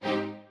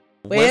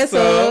What's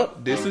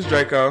up? This is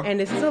Draco. And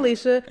this is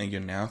Alicia. And you're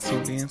now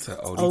tuned in to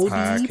OD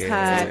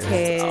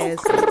Podcast.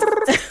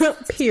 Oh.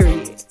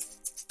 Period.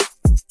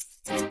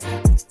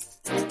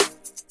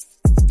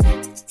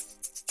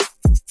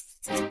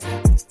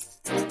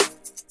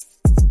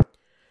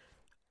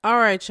 All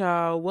right,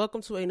 y'all.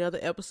 Welcome to another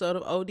episode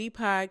of OD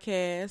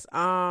Podcast.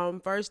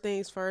 First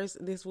things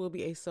first, this will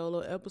be a solo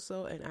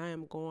episode, and I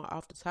am going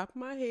off the top of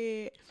my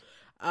head.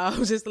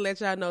 Just to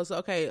let y'all know. So,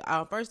 okay,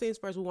 first things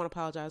first, we want to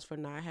apologize for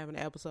not having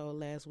an episode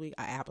last week.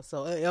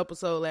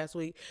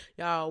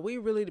 Y'all,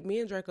 me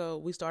and Draco,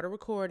 we started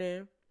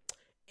recording,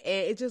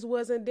 and it just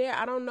wasn't there.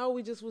 I don't know.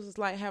 We just was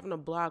like having a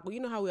block. Well, you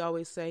know how we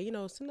always say,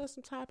 send us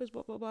some topics,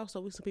 blah, blah, blah.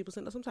 So some people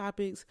sent us some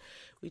topics.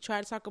 We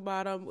tried to talk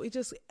about them.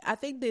 I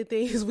think the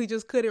thing is we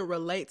just couldn't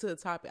relate to the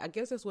topic. I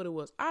guess that's what it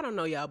was. I don't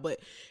know, y'all. But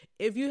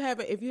if you have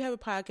a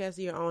podcast of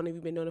your own, if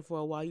you've been doing it for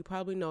a while, you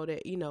probably know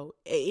that,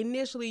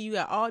 initially you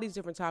got all these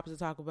different topics to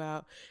talk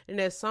about. And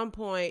at some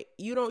point,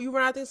 you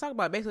run out of things to talk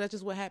about. Basically, that's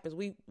just what happens.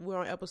 We're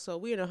on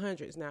episode, we're in the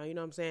hundreds now, you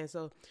know what I'm saying?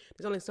 So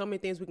there's only so many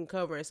things we can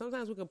cover. And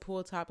sometimes we can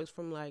pull topics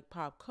from like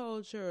pop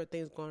culture or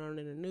things going on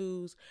in the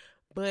news.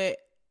 But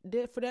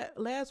for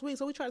that last week,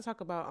 so we tried to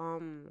talk about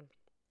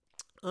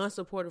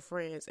unsupportive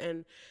friends.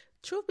 And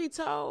truth be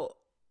told,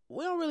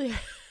 we don't really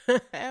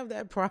have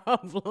that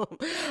problem.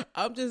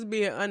 I'm just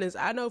being honest.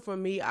 I know for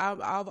me,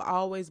 I've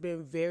always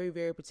been very,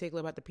 very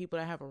particular about the people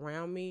that I have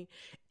around me.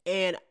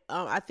 And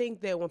I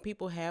think that when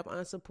people have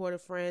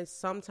unsupportive friends,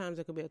 sometimes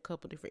it could be a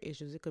couple different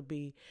issues. It could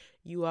be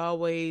you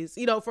always,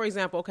 for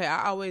example, okay,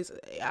 I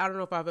don't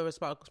know if I've ever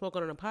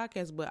spoken on a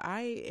podcast, but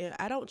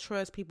I don't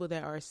trust people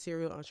that are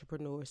serial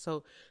entrepreneurs.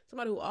 So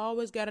somebody who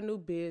always got a new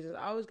business,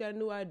 always got a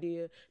new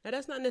idea. Now,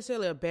 that's not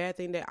necessarily a bad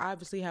thing. They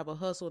obviously have a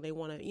hustle and they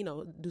want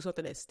to, do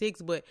something that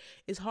sticks, but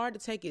it's hard to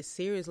take it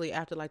seriously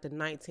after like the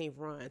 19th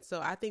run.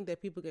 So I think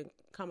that people can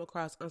come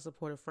across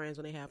unsupportive friends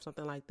when they have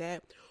something like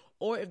that.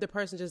 Or if the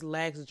person just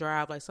lacks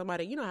drive, like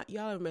somebody, y'all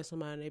ever met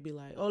somebody and they be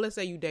like, oh, let's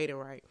say you dating,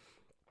 right?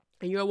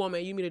 And you're a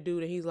woman, you meet a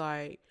dude and he's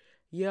like,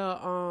 yeah,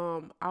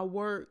 I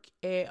work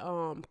at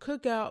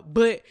Cookout,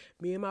 but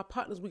me and my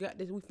partners, we got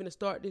this, we finna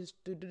start this,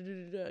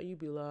 you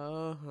be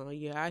like,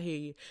 yeah, I hear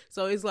you.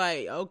 So it's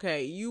like,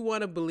 okay, you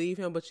want to believe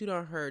him, but you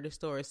don't heard the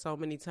story so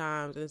many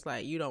times, and it's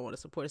like, you don't want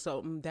to support it.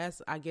 So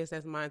I guess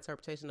that's my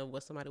interpretation of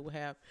what somebody would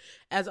have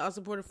as an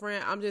unsupportive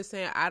friend. I'm just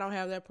saying, I don't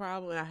have that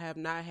problem, and I have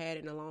not had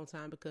it in a long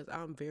time, because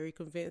I'm very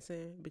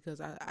convincing, because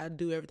I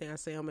do everything I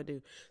say I'm gonna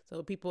do.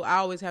 So I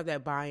always have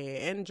that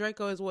buy-in, and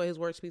Draco is what his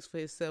work speaks for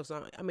himself.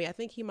 So, I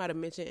think he might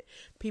have mentioned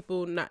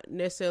people not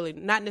necessarily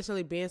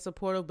being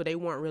supportive, but they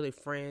weren't really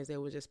friends. They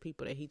were just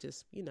people that he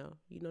just,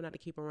 not to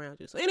keep around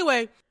you. So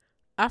anyway,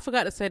 I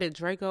forgot to say that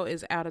Draco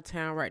is out of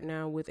town right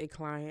now with a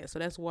client. So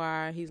that's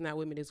why he's not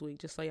with me this week.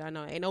 Just so y'all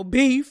know, ain't no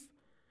beef.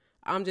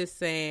 I'm just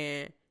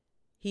saying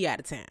he out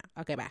of town.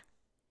 Okay, bye.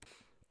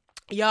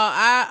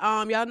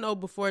 Y'all, y'all know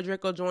before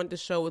Draco joined the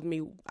show with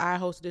me, I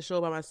hosted the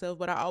show by myself,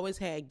 but I always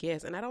had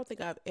guests, and I don't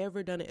think I've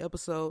ever done an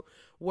episode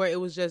where it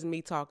was just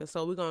me talking.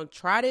 So we're gonna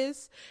try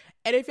this,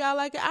 and if y'all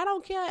like it, I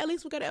don't care. At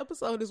least we got an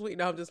episode this week.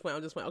 No, I'm just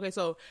playing. Okay,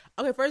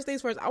 first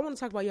things first, I want to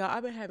talk about, y'all,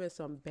 I've been having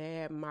some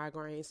bad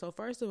migraines. So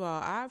first of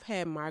all, I've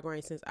had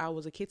migraines since I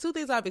was a kid. Two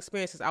things I've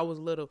experienced since I was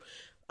little.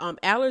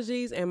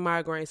 Allergies and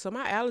migraines. So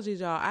my allergies,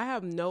 y'all, I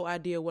have no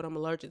idea what I'm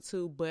allergic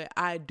to, but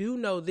I do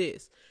know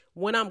this.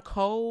 When I'm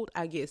cold,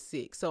 I get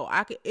sick. So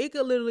it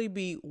could literally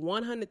be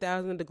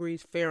 100,000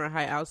 degrees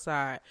Fahrenheit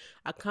outside.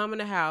 I come in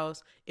the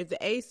house. If the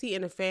AC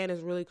and the fan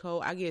is really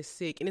cold, I get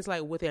sick. And it's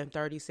like within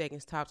 30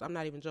 seconds tops. I'm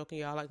not even joking,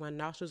 y'all. Like my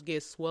nostrils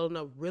get swollen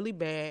up really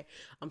bad.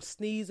 I'm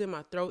sneezing,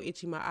 my throat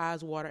itchy, my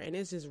eyes water, and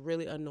it's just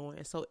really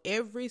annoying. So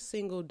every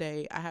single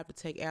day I have to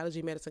take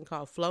allergy medicine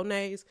called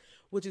Flonase,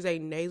 which is a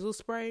nasal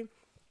spray.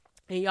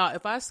 And y'all,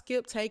 if I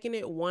skip taking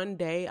it one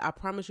day, I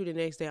promise you the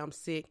next day I'm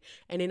sick,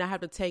 and then I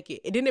have to take it.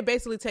 And then it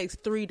basically takes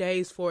 3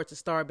 days for it to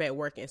start back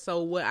working.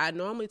 So what I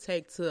normally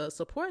take to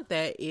support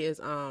that is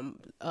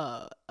what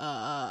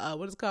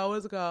is it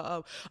called?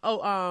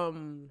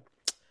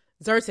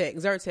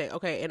 Zyrtec.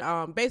 Okay.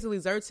 And, basically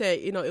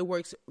Zyrtec, it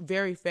works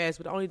very fast,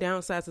 but the only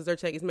downside to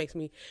Zyrtec is it makes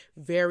me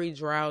very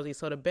drowsy.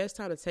 So the best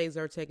time to take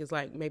Zyrtec is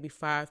like maybe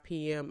 5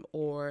 p.m.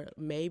 or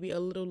maybe a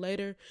little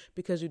later,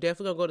 because you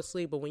definitely gonna go to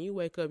sleep. But when you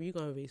wake up, you're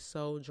gonna be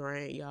so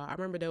drained, y'all. I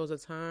remember there was a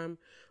time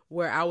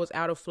where I was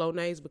out of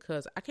Flonase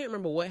because I can't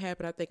remember what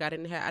happened. I think I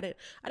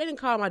didn't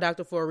call my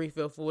doctor for a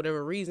refill for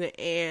whatever reason,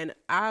 and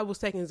I was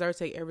taking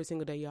Zyrtec every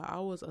single day, y'all. I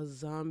was a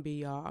zombie,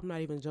 y'all. I'm not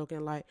even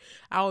joking. Like,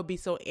 I would be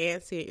so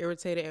antsy and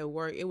irritated at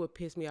work. It would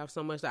piss me off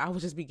so much that I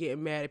would just be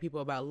getting mad at people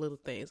about little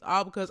things,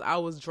 all because I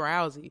was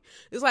drowsy.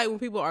 It's like when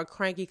people are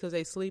cranky because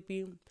they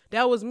sleepy.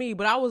 That was me,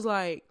 but I was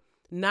like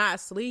not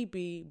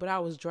sleepy, but I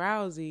was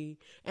drowsy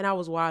and I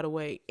was wide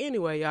awake.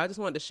 Anyway, y'all, I just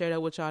wanted to share that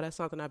with y'all. That's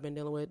something I've been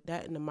dealing with.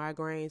 That and the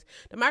migraines.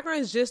 The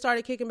migraines just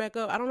started kicking back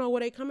up. I don't know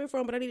where they coming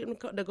from, but I need them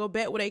to go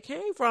back where they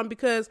came from,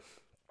 because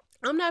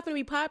I'm not going to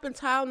be popping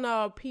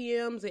Tylenol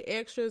PMs and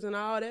extras and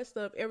all that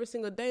stuff every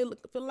single day,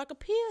 feeling like a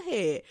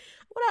pillhead.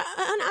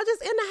 I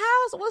just in the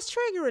house, what's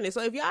triggering it?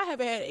 So if y'all have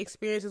had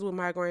experiences with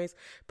migraines,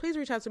 please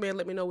reach out to me and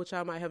let me know what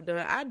y'all might have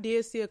done. I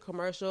did see a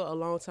commercial a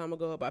long time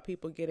ago about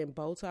people getting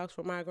Botox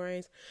for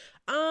migraines.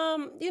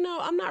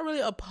 I'm not really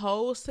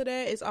opposed to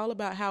that. It's all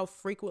about how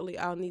frequently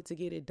I'll need to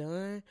get it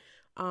done.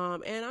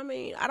 And I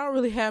mean, I don't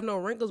really have no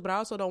wrinkles, but I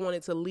also don't want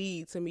it to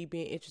lead to me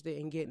being interested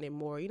in getting it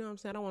more. You know what I'm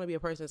saying? I don't want to be a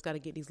person that's got to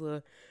get these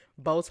little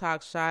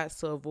Botox shots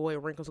to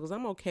avoid wrinkles, because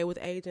I'm okay with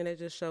aging. It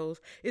just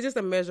shows, it's just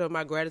a measure of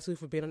my gratitude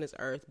for being on this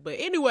earth. But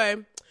anyway,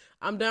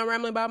 I'm done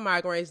rambling about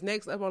migraines.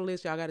 Next up on the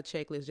list, y'all got a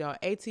checklist, y'all.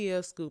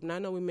 ATL Scoop. Now, I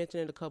know we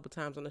mentioned it a couple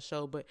times on the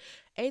show, but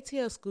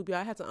ATL Scoop, y'all,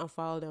 I had to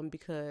unfollow them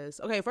because,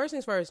 okay, first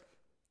things first.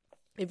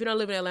 If you don't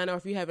live in Atlanta or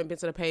if you haven't been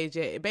to the page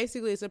yet,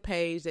 basically it's a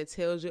page that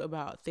tells you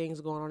about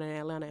things going on in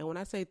Atlanta. And when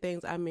I say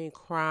things, I mean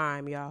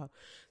crime, y'all.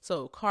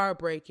 So car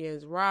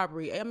break-ins,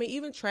 robbery, I mean,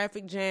 even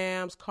traffic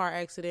jams, car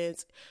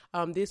accidents.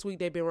 This week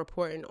they've been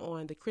reporting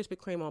on the Krispy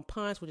Kreme on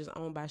Punch, which is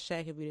owned by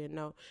Shaq, if you didn't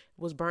know,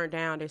 was burnt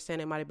down. They're saying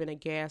it might have been a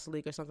gas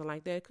leak or something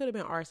like that. It could have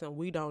been arson.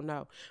 We don't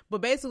know. But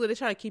basically they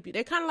try to keep you,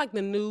 they're kind of like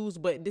the news,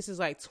 but this is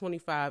like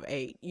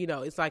 25/8. You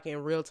know, it's like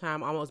in real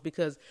time almost,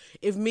 because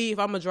if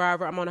I'm a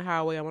driver, I'm on the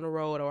highway, I'm on the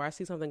road, or I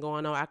see something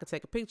going on, I could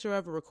take a picture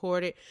of it,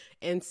 record it,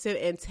 and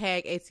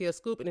tag ATL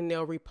Scoop, and then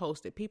they'll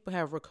repost it. People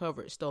have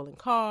recovered stolen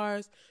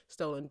cars,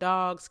 stolen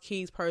dogs,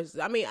 keys, purses.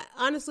 I mean,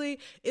 honestly,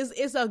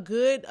 it's a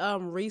good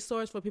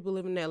resource for people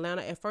living in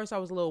Atlanta. At first, I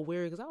was a little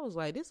weary because I was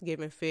like, this is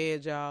giving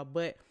fed, y'all.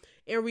 But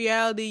in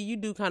reality, you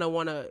do kind of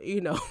want to,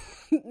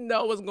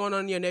 know what's going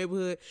on in your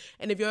neighborhood.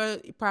 And if your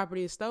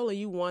property is stolen,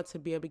 you want to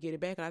be able to get it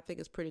back. And I think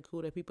it's pretty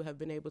cool that people have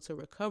been able to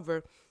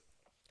recover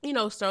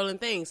stolen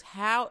things.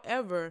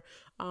 However,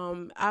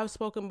 I've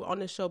spoken on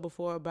this show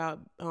before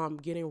about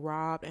getting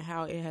robbed and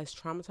how it has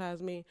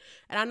traumatized me.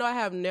 And I know I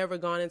have never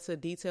gone into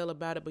detail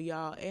about it, but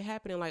y'all, it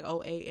happened in like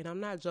 2008, and I'm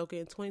not joking.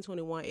 In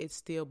 2021, it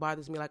still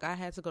bothers me. Like, I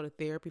had to go to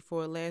therapy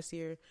for it last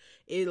year.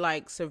 It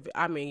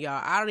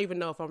y'all, I don't even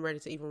know if I'm ready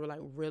to even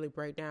really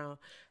break down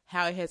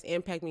how it has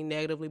impacted me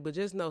negatively, but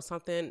just know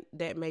something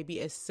that may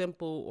be as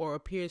simple or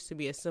appears to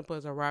be as simple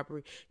as a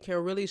robbery can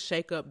really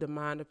shake up the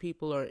mind of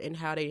people and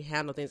how they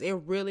handle things. To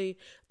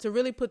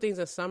really put things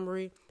in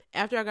summary,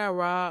 after I got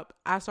robbed,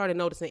 I started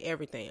noticing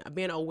everything. I've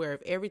been aware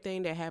of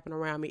everything that happened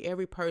around me,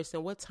 every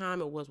person, what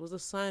time it was the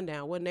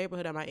sundown, what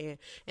neighborhood am I in?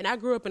 And I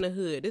grew up in the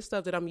hood. This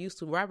stuff that I'm used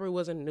to, robbery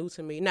wasn't new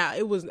to me. Now,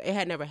 it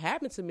had never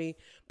happened to me,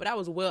 but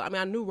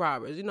I knew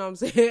robbers, you know what I'm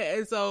saying?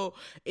 And so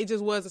it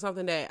just wasn't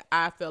something that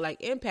I felt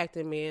like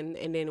impacted me.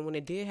 And then when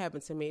it did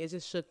happen to me, it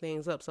just shook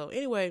things up. So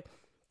anyway,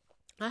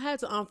 I had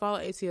to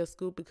unfollow ATL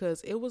Scoop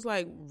because it was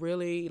like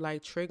really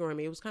like triggering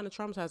me. It was kind of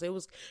traumatizing. It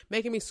was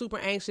making me super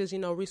anxious.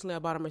 Recently I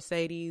bought a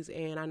Mercedes,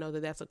 and I know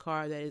that that's a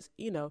car that is,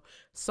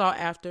 sought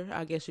after,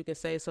 I guess you can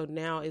say. So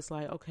now it's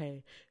like,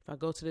 okay, if I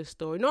go to this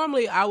store,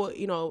 normally I would,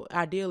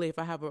 ideally if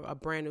I have a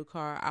brand new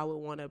car, I would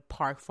want to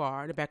park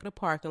far in the back of the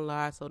parking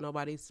lot so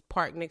nobody's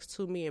parked next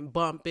to me and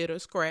bump it or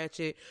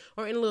scratch it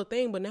or any little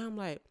thing. But now I'm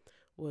like,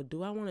 well,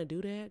 do I want to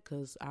do that?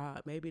 Because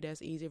maybe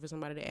that's easier for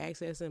somebody to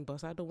access and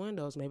bust out the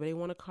windows. Maybe they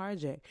want to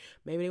carjack.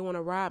 Maybe they want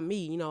to rob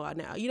me.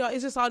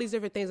 It's just all these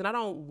different things, and I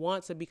don't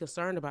want to be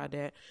concerned about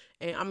that.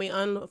 And I mean,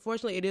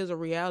 unfortunately, it is a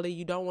reality.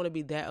 You don't want to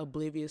be that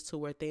oblivious to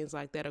where things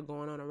like that are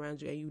going on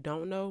around you and you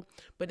don't know.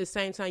 But at the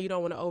same time, you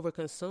don't want to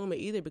overconsume it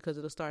either, because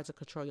it'll start to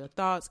control your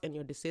thoughts and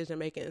your decision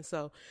making. And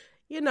so,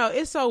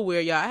 it's so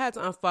weird, y'all. I had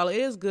to unfollow.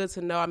 It is good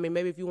to know. I mean,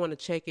 maybe if you want to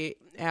check it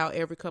out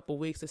every couple of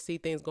weeks to see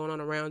things going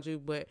on around you.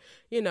 But,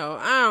 I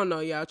don't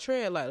know, y'all.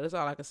 Tread lightly. That's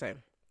all I can say.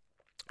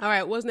 All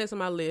right, what's next on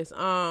my list?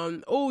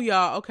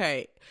 Y'all,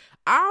 okay.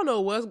 I don't know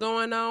what's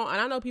going on,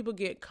 and I know people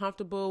get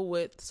comfortable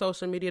with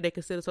social media. They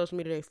consider social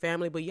media their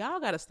family, but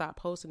y'all got to stop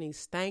posting these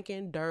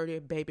stinking, dirty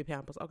baby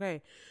pampers,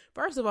 okay?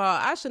 First of all,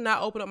 I should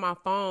not open up my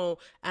phone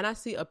and I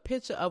see a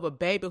picture of a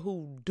baby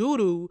who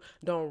doo-doo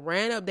done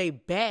ran up their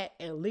back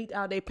and leaked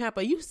out their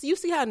pamper. You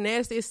see how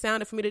nasty it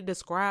sounded for me to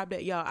describe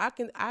that, y'all?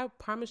 I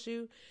promise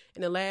you,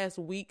 in the last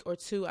week or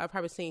two, I've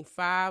probably seen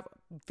 5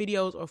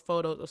 videos or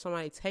photos of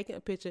somebody taking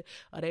a picture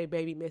of their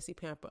baby messy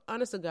pamper.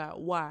 Honest to God,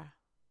 why?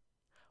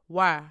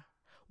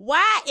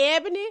 Why,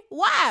 Ebony?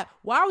 Why?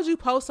 Why would you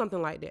post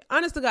something like that?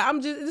 Honest to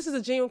God, this is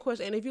a genuine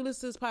question. And if you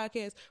listen to this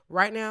podcast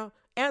right now,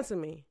 answer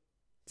me.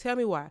 Tell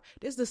me why.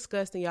 This is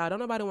disgusting, y'all. Don't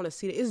nobody want to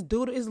see it. It's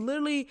doodle. It's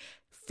literally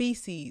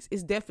feces.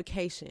 It's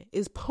defecation.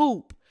 It's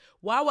poop.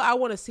 Why would I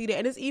want to see that?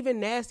 And it's even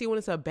nasty when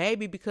it's a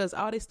baby, because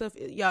all this stuff,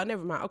 y'all,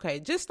 never mind. Okay,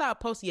 just stop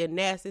posting your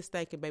nasty,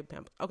 stinking baby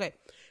pampers. Okay,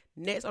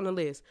 next on the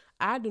list,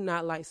 I do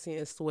not like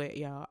seeing sweat,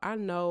 y'all. I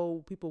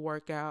know people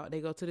work out,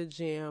 they go to the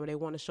gym, and they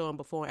want to show them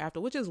before and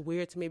after, which is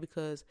weird to me,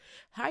 because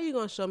how are you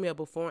going to show me a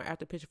before and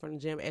after picture from the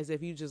gym as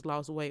if you just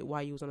lost weight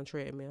while you was on a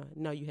treadmill?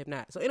 No, you have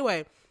not. So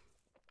anyway,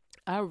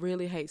 I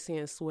really hate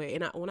seeing sweat.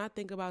 And when I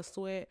think about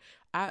sweat,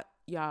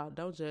 y'all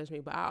don't judge me,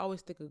 but I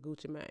always think of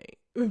Gucci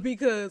Mane,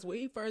 because when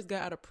he first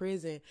got out of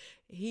prison,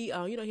 he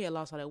had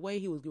lost all that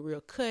weight. He was real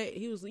cut.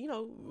 He was,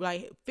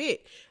 like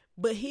fit.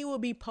 But he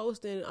would be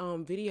posting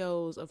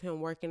videos of him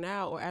working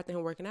out or after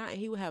him working out, and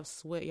he would have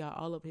sweat, y'all,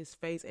 all over his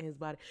face and his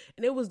body.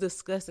 And it was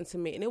disgusting to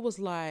me. And it was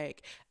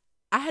like,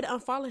 I had to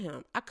unfollow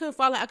him. I couldn't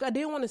follow. I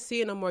didn't want to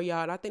see it no more,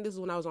 y'all. And I think this is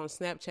when I was on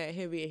Snapchat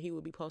heavy, and he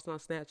would be posting on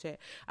Snapchat.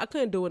 I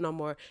couldn't do it no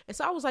more. And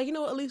so I was like, you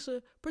know what,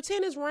 Alicia,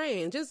 pretend it's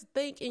rain. Just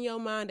think in your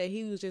mind that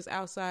he was just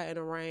outside in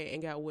the rain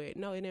and got wet.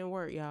 No, it didn't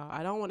work, y'all.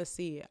 I don't want to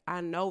see it. I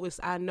know it's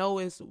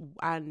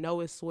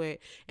sweat,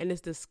 and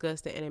it's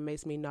disgusting, and it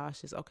makes me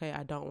nauseous. Okay,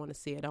 I don't want to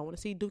see it. I don't want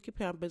to see Dookie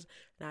Pampers,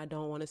 and I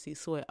don't want to see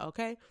sweat.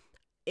 Okay,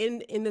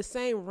 in the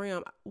same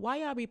realm, why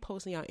y'all be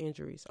posting y'all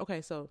injuries?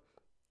 Okay, so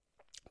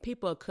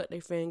people cut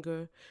their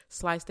finger,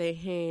 slice their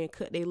hand,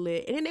 cut their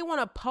leg, and then they want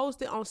to post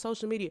it on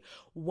social media.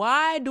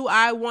 Why do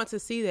I want to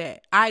see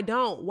that? I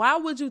don't. Why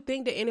would you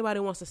think that anybody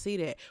wants to see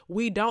that?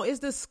 We don't. It's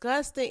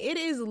disgusting. It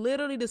is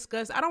literally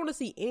disgusting. I don't want to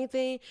see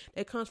anything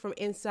that comes from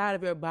inside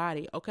of your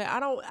body. Okay, I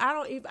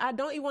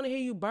don't even want to hear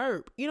you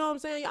burp. You know what I'm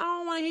saying? I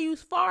don't want to hear you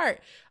fart.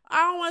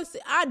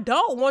 I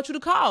don't want you to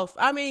cough.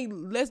 I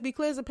mean, let's be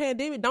clear, it's a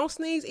pandemic. Don't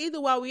sneeze either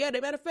while we at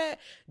it. Matter of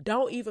fact,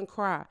 don't even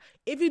cry.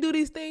 If you do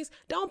these things,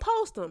 don't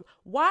post them.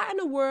 Why in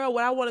the world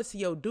would I want to see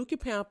your Dookie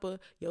Pamper,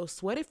 your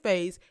sweaty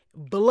face,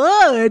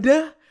 blood,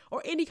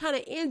 or any kind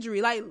of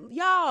injury? Like,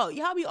 y'all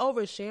be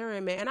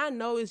oversharing, man. And I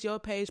know it's your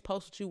page,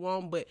 post what you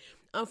want, but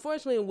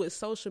unfortunately, with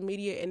social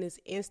media and this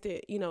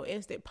instant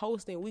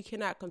posting, we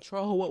cannot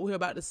control what we're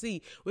about to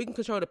see. We can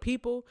control the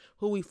people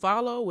who we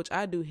follow, which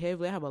I do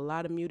heavily. I have a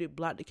lot of muted,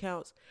 blocked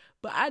accounts,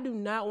 but I do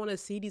not want to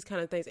see these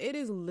kind of things. It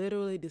is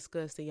literally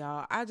disgusting,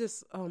 y'all.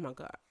 Oh my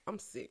God, I'm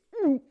sick.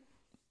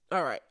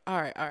 All right,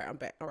 I'm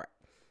back. All right.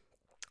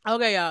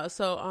 Okay, y'all.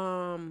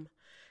 So,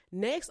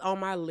 next on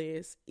my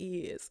list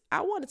is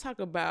I want to talk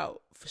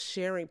about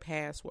sharing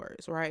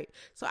passwords, right?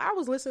 So I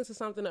was listening to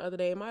something the other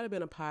day. It might have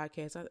been a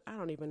podcast. I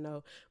don't even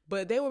know.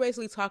 But they were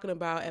basically talking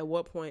about at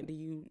what point do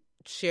you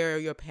share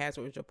your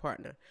password with your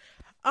partner?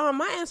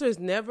 My answer is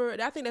never.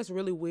 I think that's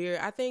really weird.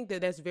 I think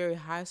that's very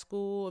high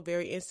school,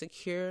 very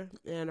insecure.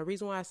 And the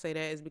reason why I say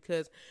that is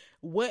because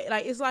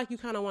it's like you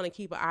kind of want to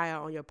keep an eye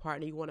out on your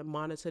partner. You want to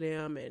monitor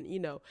them and,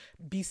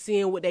 be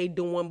seeing what they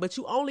doing, but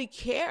you only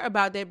care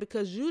about that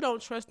because you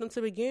don't trust them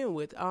to begin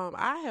with.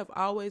 I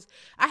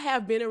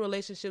have been in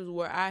relationships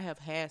where I have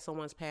had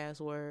someone's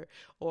password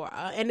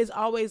and it's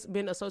always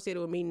been associated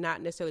with me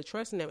not necessarily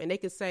trusting them. And they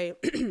could say,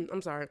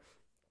 I'm sorry.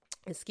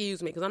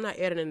 Excuse me, because I'm not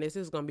editing this.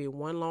 This is going to be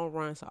one long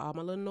run. So all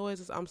my little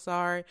noises, I'm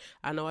sorry.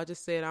 I know I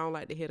just said I don't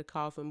like to hear the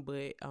coughing,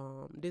 but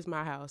this is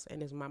my house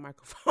and this is my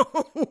microphone.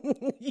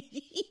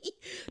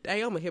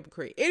 Dang, I'm a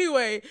hypocrite.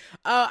 Anyway,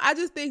 I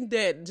just think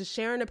that just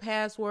sharing the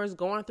passwords,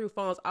 going through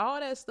phones, all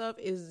that stuff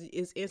is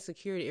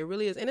insecurity. It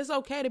really is. And it's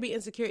okay to be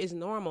insecure. It's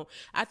normal.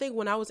 I think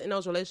when I was in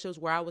those relationships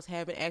where I was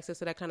having access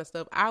to that kind of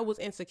stuff, I was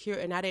insecure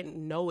and I didn't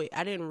know it.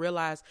 I didn't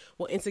realize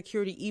what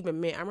insecurity even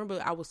meant. I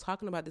remember I was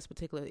talking about this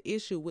particular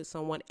issue with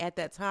someone at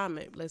that time,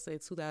 let's say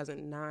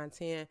 2009,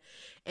 10,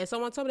 and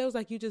someone told me, they was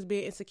like, you just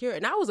being insecure,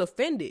 and I was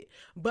offended,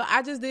 but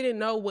I just didn't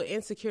know what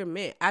insecure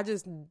meant. I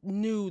just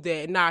knew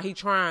that, he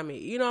trying me,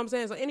 you know what I'm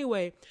saying? So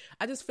anyway,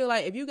 I just feel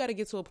like if you got to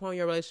get to a point in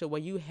your relationship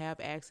where you have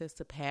access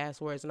to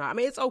passwords, I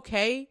mean, it's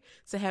okay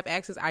to have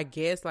access, I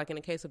guess, like in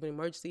the case of an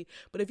emergency,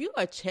 but if you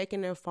are checking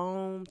their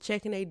phone,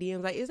 checking their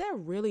DMs, like, is that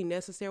really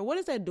necessary? What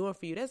is that doing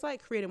for you? That's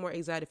like creating more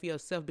anxiety for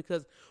yourself,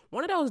 because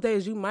one of those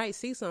days you might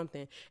see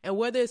something, and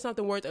whether it's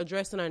something worth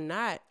addressing or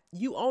not,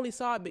 you only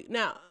saw it.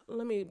 Now,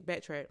 let me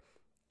backtrack.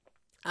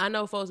 I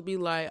know folks be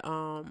like,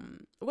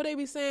 what they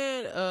be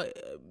saying?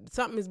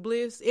 Something is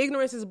bliss.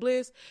 Ignorance is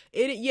bliss.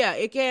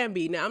 It can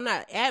be. Now, I'm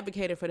not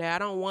advocating for that. I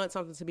don't want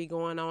something to be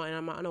going on and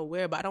I'm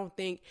unaware, but I don't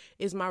think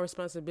it's my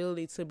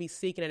responsibility to be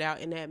seeking it out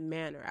in that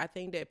manner. I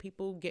think that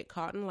people get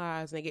caught in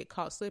lies and they get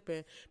caught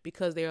slipping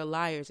because they're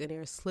liars and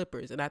they're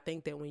slippers. And I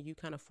think that when you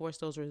kind of force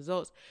those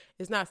results,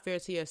 it's not fair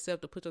to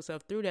yourself to put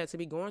yourself through that, to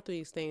be going through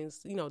these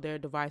things, their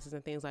devices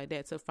and things like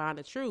that, to find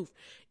the truth.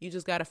 You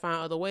just got to find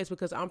other ways,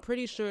 because I'm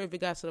pretty sure if it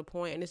got to the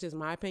point, and it's just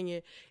my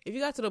opinion, if you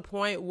got to the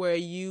point where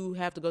you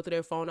have to go through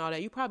their phone, all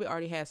that, you probably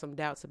already had some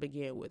doubts to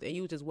begin with, and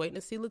you were just waiting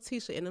to see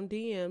Letitia in them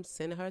DMs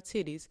sending her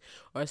titties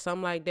or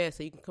something like that,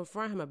 so you can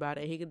confront him about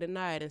it and he can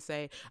deny it and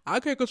say, I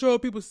can't control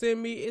what people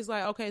send me. It's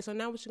like, okay, so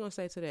now what you gonna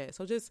say to that?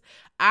 So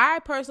I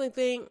personally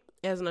think,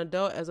 as an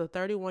adult, as a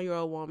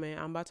 31-year-old woman,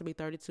 I'm about to be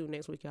 32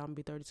 next week, y'all. I'm gonna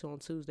be 32 on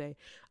Tuesday.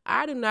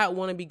 I do not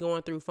want to be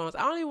going through phones.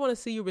 I don't even want to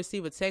see you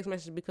receive a text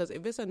message, because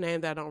if it's a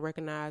name that I don't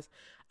recognize,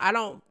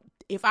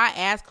 if I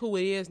ask who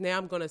it is, now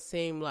I'm going to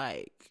seem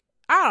like,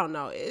 I don't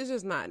know. It's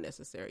just not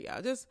necessary,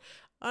 y'all.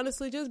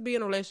 Honestly, just be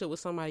in a relationship with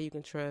somebody you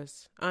can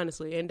trust,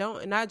 honestly. And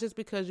not just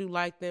because you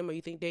like them or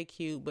you think they're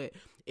cute, but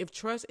if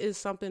trust is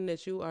something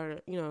that you are,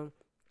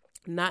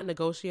 not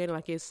negotiating,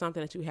 like it's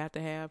something that you have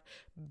to have,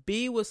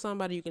 be with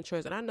somebody you can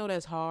trust. And I know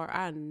that's hard.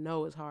 I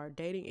know it's hard.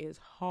 Dating is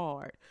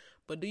hard.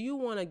 But do you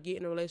want to get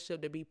in a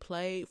relationship to be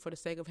played for the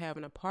sake of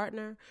having a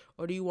partner?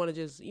 Or do you want to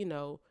just,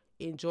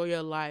 enjoy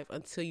your life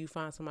until you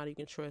find somebody you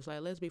can trust? Like,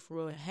 let's be for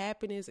real.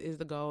 Happiness is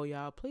the goal,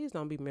 y'all. Please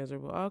don't be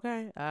miserable.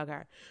 Okay. All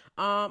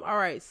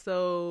right.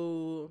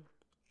 So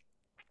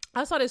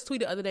I saw this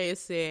tweet the other day. It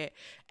said,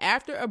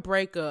 after a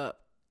breakup,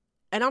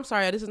 and I'm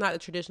sorry, this is not the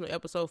traditional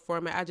episode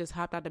format. I just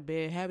hopped out of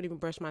bed, haven't even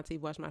brushed my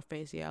teeth, washed my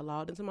face yet. I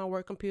logged into my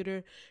work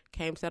computer,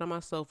 came, sat on my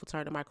sofa,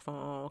 turned the microphone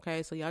on.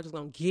 Okay, so y'all just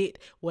gonna get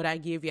what I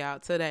give y'all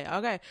today.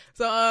 Okay,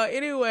 so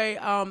anyway,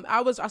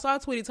 I saw a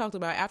tweet he talked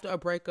about after a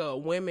breakup,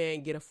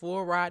 women get a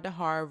full ride to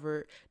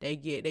Harvard.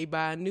 They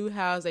buy a new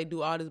house. They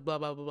do all this blah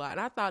blah blah blah. And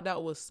I thought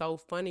that was so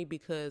funny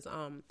because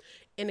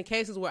in the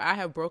cases where I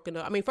have broken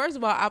up, I mean, first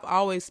of all, I've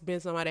always been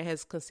somebody that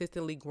has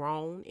consistently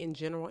grown in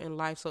general in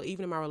life. So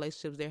even in my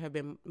relationships, there have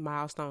been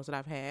milestones that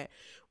I've had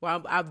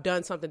where I've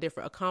done something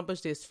different,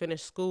 accomplished this,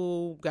 finished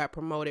school, got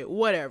promoted,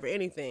 whatever,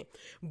 anything.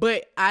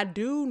 But I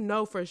do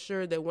know for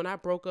sure that when I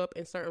broke up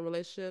in certain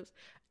relationships,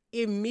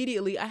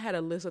 immediately I had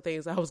a list of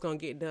things I was gonna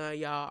get done,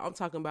 y'all. I'm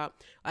talking about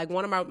like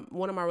one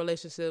of my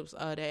relationships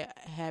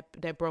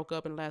that broke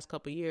up in the last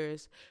couple of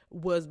years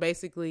was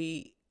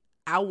basically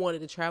I wanted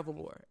to travel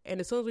more.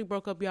 And as soon as we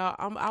broke up, y'all,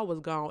 I was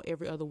gone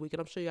every other week. And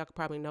I'm sure y'all could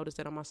probably notice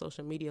that on my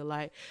social media.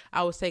 Like,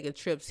 I was taking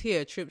trips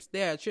here, trips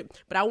there,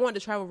 but I wanted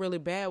to travel really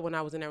bad when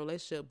I was in that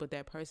relationship, but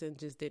that person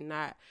just did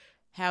not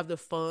have the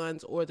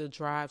funds or the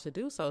drive to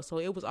do so. So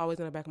it was always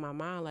in the back of my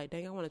mind, like,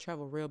 dang, I want to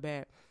travel real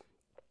bad.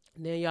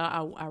 And then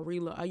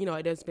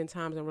y'all, there's been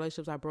times in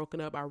relationships I've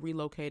broken up. I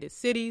relocated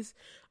cities.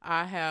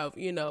 I have,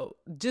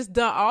 just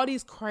done all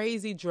these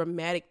crazy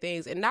dramatic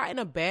things, and not in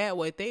a bad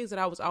way, things that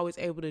I was always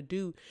able to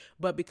do.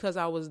 But because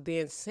I was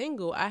then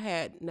single, I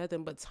had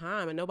nothing but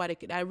time, and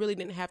I really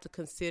didn't have to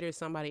consider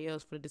somebody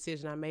else for the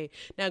decision I made.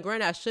 Now,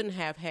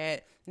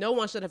 granted, no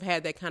one should have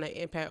had that kind of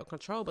impact or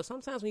control. But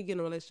sometimes when you get in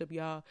a relationship,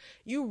 y'all,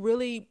 you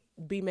really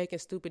be making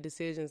stupid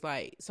decisions.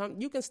 Like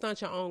you can stunt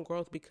your own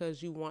growth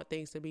because you want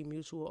things to be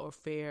mutual or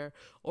fair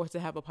or to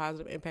have a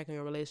positive impact on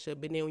your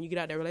relationship. But then when you get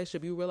out of that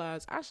relationship, you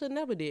realize I should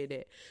never did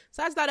that.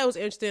 So I just thought that was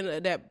interesting,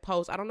 that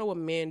post. I don't know what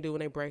men do when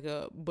they break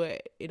up,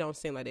 but it don't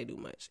seem like they do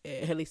much,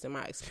 at least in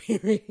my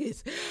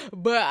experience.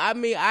 But I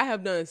mean, I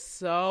have done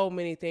so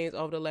many things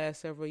over the last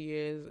several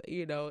years,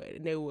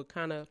 and they were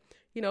kind of,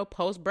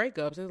 post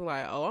breakups. It's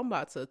like, oh, I'm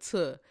about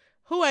to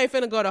who ain't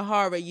finna go to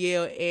Harvard,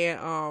 Yale,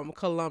 and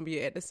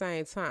Columbia at the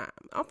same time?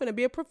 I'm finna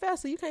be a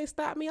professor. You can't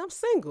stop me. I'm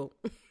single.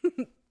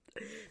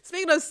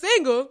 Speaking of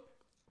single,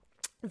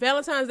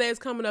 Valentine's Day is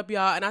coming up,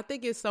 y'all, and I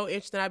think it's so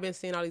interesting. I've been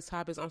seeing all these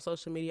topics on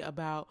social media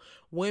about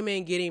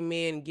women getting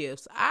men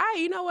gifts.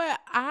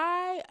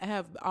 I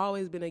have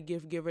always been a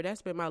gift giver.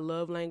 That's been my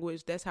love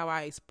language. That's how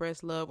I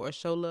express love or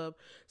show love.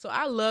 So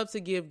I love to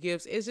give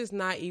gifts. It's just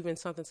not even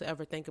something to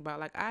ever think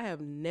about. Like, I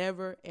have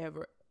never,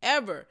 ever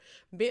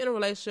been in a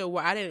relationship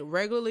where I didn't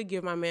regularly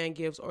give my man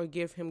gifts or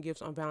give him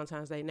gifts on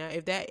Valentine's Day. Now,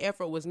 if that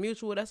effort was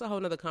mutual, that's a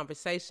whole nother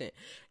conversation.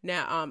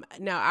 Now,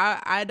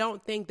 I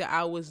don't think that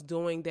I was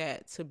doing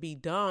that to be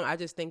dumb. I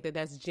just think that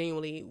that's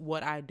genuinely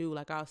what I do.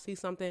 Like, I'll see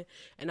something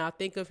and I'll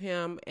think of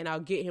him and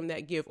I'll get him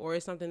that gift, or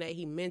it's something that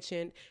he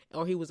mentioned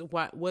or he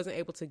wasn't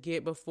able to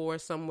get before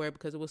somewhere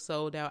because it was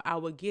sold out. I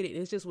would get it.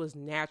 It just was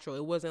natural.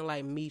 It wasn't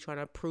like me trying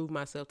to prove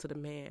myself to the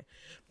man.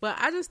 But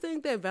I just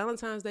think that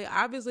Valentine's Day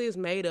obviously is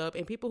made up,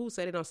 and people who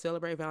say they don't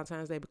celebrate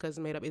Valentine's Day because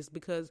it's made up, it's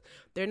because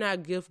they're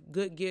not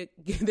good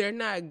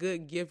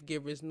gift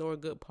givers nor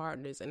good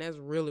partners. And that's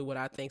really what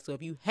I think. So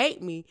if you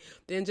hate me,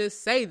 then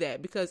just say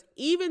that, because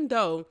even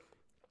though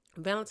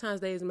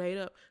Valentine's Day is made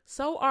up,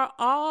 so are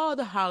all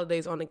the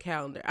holidays on the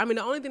calendar. I mean,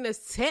 the only thing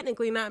that's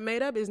technically not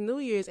made up is New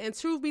Year's, and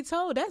truth be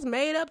told, that's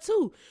made up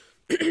too.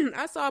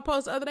 I saw a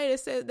post the other day that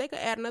said they could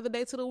add another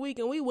day to the week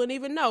and we wouldn't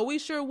even know. We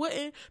sure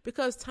wouldn't,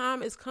 because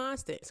time is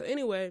constant. So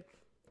anyway,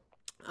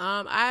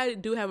 I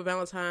do have a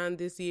Valentine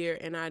this year,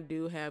 and I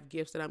do have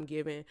gifts that I'm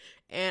giving,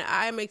 and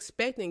I'm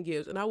expecting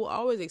gifts, and I will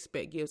always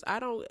expect gifts. I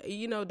don't,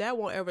 that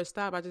won't ever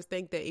stop. I just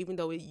think that even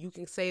though you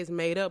can say it's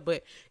made up,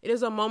 but it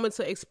is a moment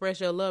to express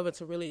your love and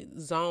to really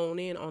zone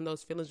in on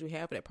those feelings you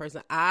have for that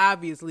person.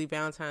 Obviously,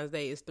 Valentine's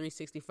Day is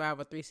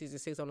 365 or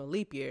 366 on a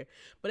leap year,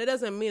 but it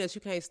doesn't mean that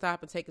you can't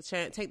stop and take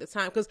the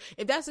time. Because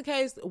if that's the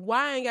case,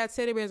 why ain't got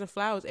teddy bears and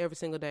flowers every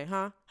single day?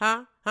 Huh?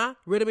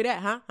 Rid of me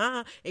that,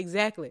 huh?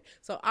 Exactly.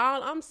 So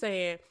all I'm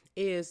saying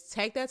is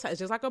take that time. It's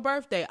just like a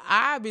birthday.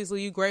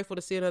 Obviously, you're grateful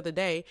to see another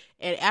day.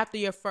 And after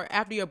your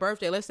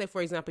birthday, let's say,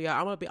 for example,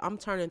 y'all, I'm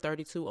turning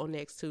 32 on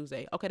next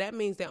Tuesday. Okay, that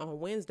means that on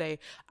Wednesday,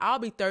 I'll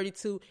be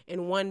 32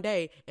 in one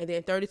day, and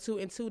then 32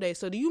 in 2 days.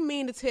 So do you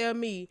mean to tell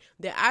me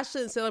that I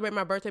shouldn't celebrate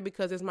my birthday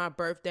because it's my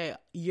birthday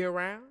year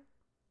round?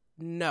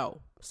 No.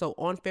 So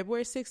on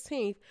February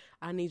 16th,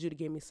 I need you to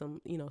give me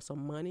some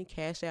money,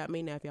 cash out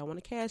me. Now, if y'all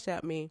want to cash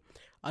out me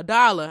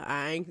 $1,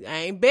 I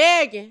ain't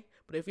begging.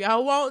 But if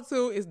y'all want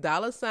to, it's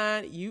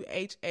 $UHHLICIA.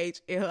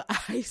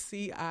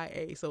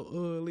 So,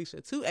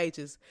 Alicia, 2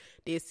 H's.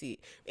 That's it.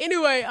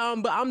 Anyway,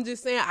 but I'm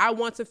just saying, I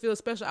want to feel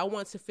special. I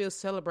want to feel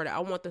celebrated. I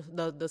want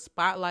the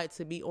spotlight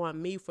to be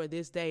on me for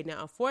this day.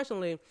 Now,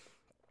 unfortunately,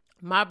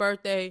 My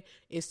birthday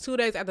is 2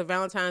 days after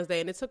Valentine's Day,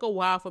 and it took a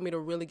while for me to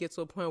really get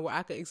to a point where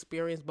I could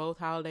experience both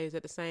holidays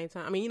at the same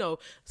time. I mean, you know,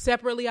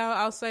 separately,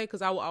 I'll say,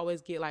 because I will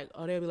always get like,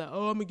 oh, they'll be like,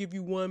 oh, I'm going to give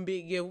you one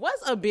big gift.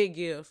 What's a big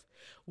gift?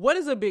 What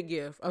is a big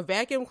gift? A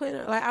vacuum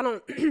cleaner? Like, I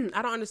don't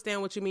I don't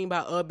understand what you mean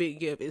by a big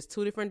gift. It's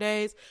 2 different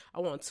days. I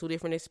want 2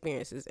 different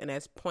experiences, and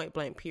that's point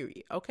blank,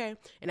 period. Okay?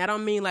 And I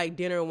don't mean like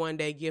dinner one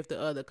day, gift the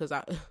other, because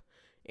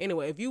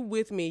anyway, if you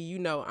with me, you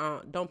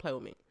know, don't play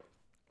with me.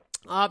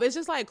 It's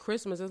just like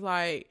Christmas. It's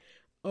like,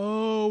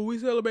 oh, we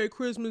celebrate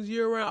Christmas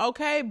year round.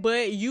 Okay,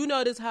 but you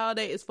know this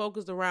holiday is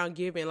focused around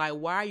giving. Like,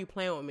 why are you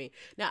playing with me?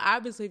 Now,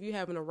 obviously, if you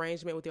have an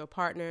arrangement with your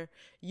partner,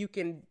 you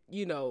can,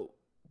 you know,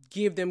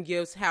 give them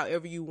gifts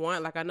however you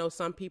want. Like, I know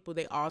some people,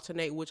 they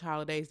alternate which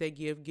holidays they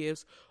give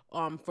gifts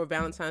for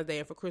Valentine's Day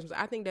and for Christmas.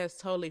 I think that's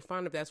totally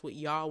fine if that's what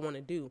y'all want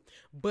to do.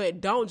 But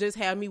don't just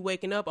have me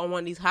waking up on one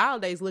of these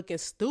holidays looking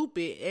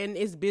stupid and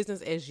it's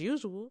business as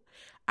usual.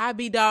 I'd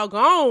be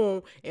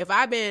doggone if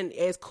I've been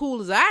as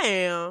cool as I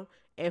am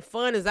and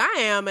fun as I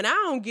am and I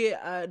don't get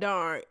a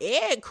darn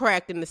egg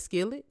cracked in the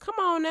skillet. Come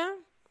on now.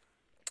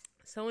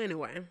 So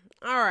anyway,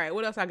 all right,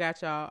 what else I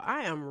got, y'all?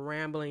 I am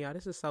rambling, y'all.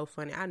 This is so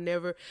funny. I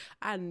never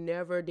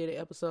did an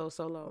episode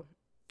so long.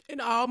 In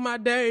all my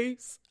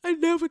days, I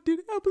never did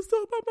an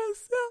episode by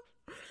myself.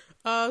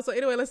 So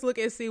anyway, let's look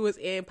and see what's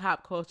in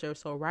pop culture.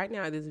 So right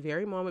now, at this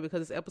very moment,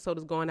 because this episode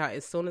is going out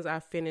as soon as I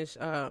finish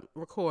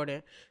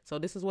recording. So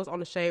this is what's on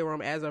the Shade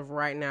Room as of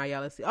right now,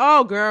 y'all. Let's see.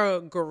 Oh,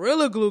 girl,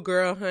 Gorilla Glue,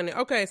 girl, honey.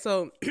 Okay,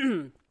 so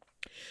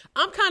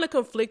I'm kind of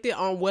conflicted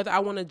on whether I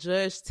want to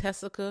judge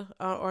Tessica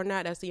or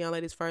not. That's the young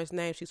lady's first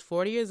name. She's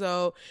 40 years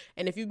old.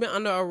 And if you've been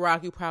under a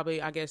rock, you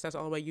probably, I guess that's the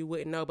only way you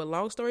wouldn't know. But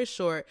long story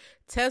short,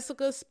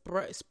 Tessica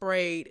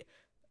sprayed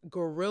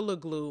Gorilla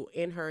Glue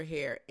in her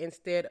hair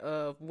instead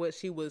of what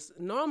she was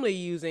normally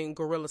using,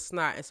 Gorilla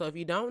Snot. And so if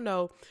you don't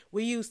know,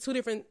 we use 2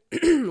 different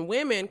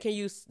women can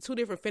use 2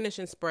 different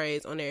finishing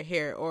sprays on their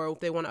hair, or if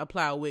they want to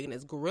apply a wig, and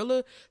it's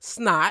Gorilla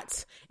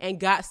Snot and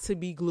Gots to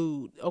Be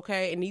Glued.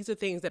 Okay, and these are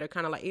things that are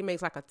kind of like, it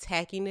makes like a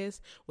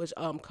tackiness, which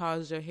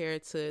causes your hair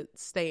to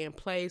stay in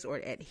place or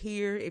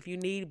adhere if you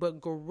need.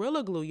 But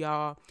Gorilla Glue,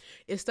 y'all,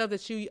 is stuff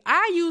that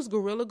I use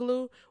Gorilla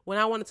Glue when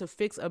I wanted to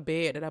fix a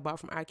bed that I bought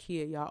from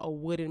IKEA, y'all, a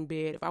wooden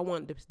bed. If I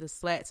want the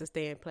slats to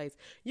stay in place,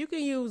 you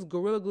can use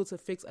Gorilla Glue to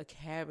fix a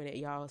cabinet,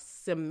 y'all,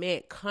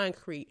 cement,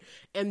 concrete.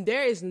 And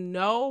there is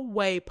no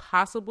way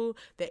possible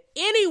that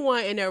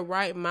anyone in their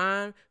right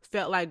mind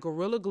felt like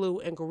Gorilla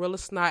Glue and Gorilla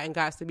Snot and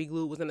Gots to Be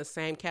Glued was in the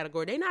same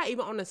category. They're not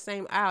even on the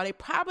same aisle. They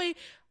probably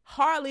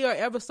hardly are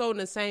ever sold in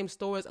the same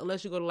stores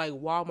unless you go to like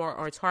Walmart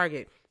or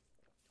Target.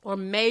 Or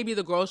maybe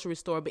the grocery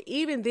store. But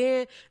even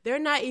then, they're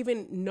not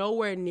even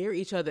nowhere near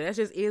each other. That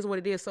just is what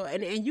it is. So,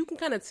 and you can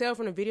kind of tell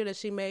from the video that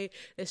she made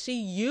that she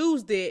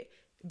used it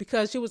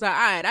because she was like, all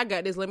right, I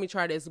got this. Let me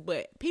try this.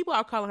 But people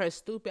are calling her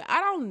stupid.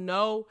 I don't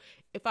know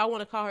if I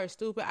want to call her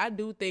stupid. I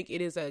do think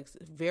it is a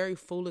very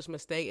foolish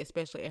mistake,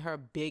 especially at her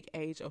big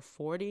age of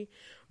 40.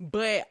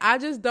 But I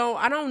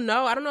don't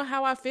know. I don't know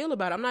how I feel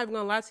about it. I'm not even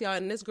going to lie to y'all.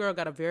 And this girl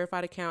got a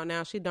verified account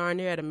now. She darn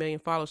near at 1 million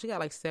followers. She got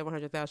like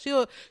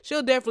 700,000.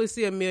 She'll definitely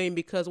see 1 million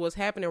because what's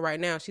happening right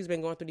now, she's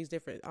been going through these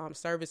different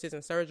services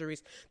and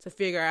surgeries to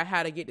figure out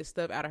how to get this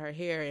stuff out of her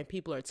hair, and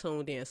people are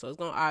tuned in. So it's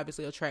going to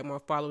obviously attract more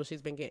followers.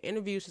 She's been getting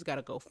interviews. She's got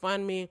a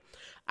GoFundMe.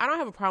 I don't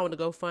have a problem with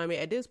the GoFundMe.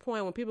 At this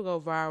point, when people go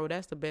viral,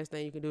 that's the best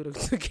thing you can do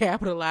to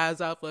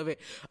capitalize off of it,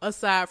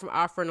 aside from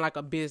offering like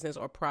a business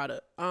or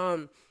product.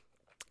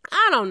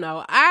 I don't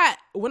know.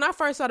 When I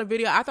first saw the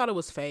video, I thought it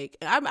was fake.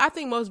 I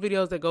think most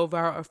videos that go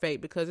viral are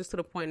fake because it's to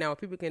the point now where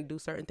people can do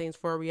certain things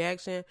for a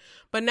reaction.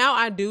 But now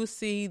I do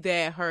see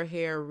that her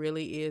hair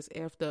really is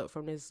effed up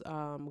from this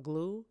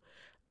glue.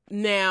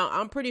 Now,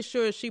 I'm pretty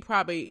sure she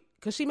probably,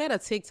 because she made a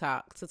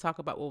TikTok to talk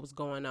about what was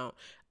going on.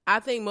 I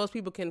think most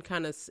people can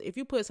kind of, if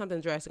you put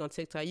something drastic on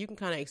TikTok, you can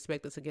kind of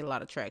expect it to get a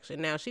lot of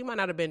traction. Now, she might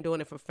not have been doing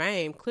it for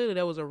fame. Clearly,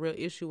 there was a real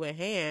issue at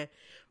hand,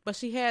 but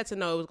she had to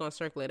know it was going to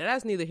circulate. And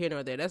that's neither here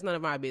nor there. That's none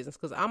of my business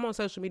because I'm on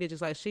social media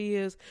just like she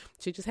is.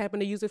 She just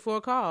happened to use it for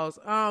a cause.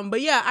 But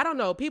yeah, I don't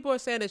know. People are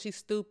saying that she's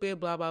stupid,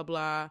 blah, blah,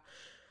 blah.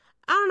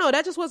 I don't know.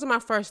 That just wasn't my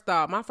first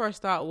thought. My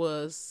first thought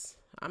was,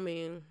 I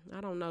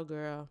don't know,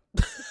 girl.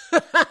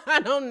 I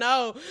don't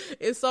know.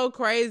 It's so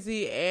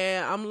crazy.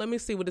 And let me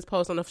see what this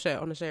post on the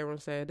Shade Room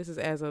said. This is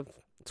as of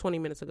 20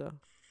 minutes ago.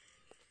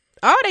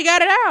 Oh, they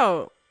got it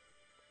out.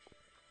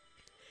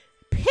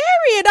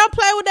 Period. Don't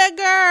play with that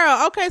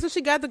girl. Okay, so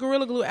she got the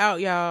Gorilla Glue out,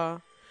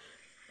 y'all.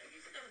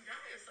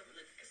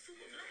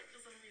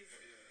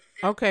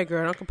 Okay,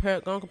 girl.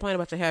 Don't complain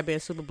about your hair being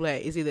super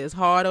black. It's either it's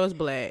hard or it's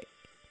black.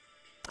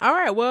 All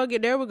right, well,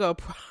 there we go.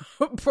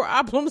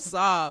 Problem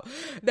solved.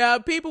 Now,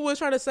 people were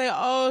trying to say,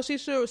 "Oh, she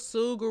should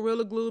sue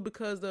Gorilla Glue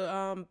because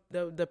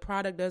the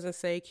product doesn't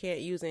say can't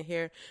use in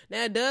hair."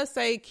 Now, it does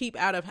say keep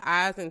out of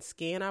eyes and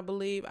skin, I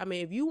believe. I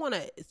mean, if you want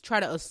to try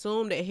to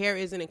assume that hair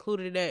isn't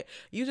included in that,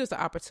 you're just an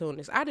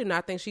opportunist. I do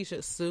not think she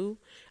should sue.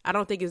 I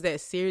don't think it's that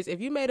serious. If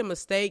you made a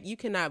mistake, you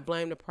cannot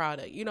blame the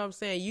product. You know what I'm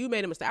saying? You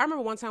made a mistake. I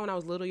remember one time when I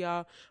was little,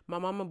 y'all, my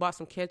mama bought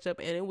some ketchup,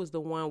 and it was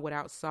the one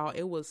without salt.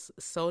 It was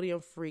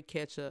sodium-free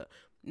ketchup.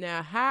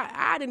 Now,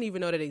 I didn't even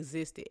know that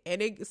existed.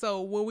 And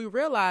so when we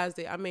realized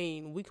it, I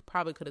mean, we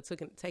probably could have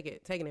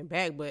taken it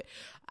back. But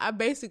I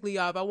basically,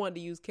 y'all, if I wanted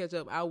to use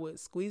ketchup, I would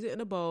squeeze it in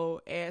a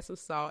bowl, add some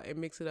salt, and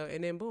mix it up.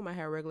 And then, boom, I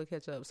had regular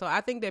ketchup. So I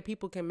think that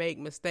people can make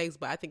mistakes,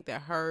 but I think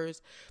that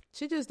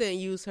she just didn't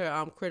use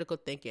her critical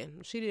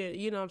thinking. She didn't,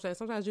 you know what I'm saying?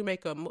 Sometimes you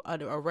make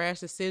a rash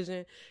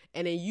decision,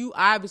 and then you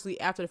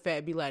obviously, after the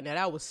fact, be like, now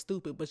that was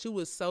stupid. But you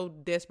was so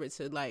desperate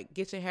to, like,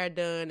 get your hair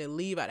done and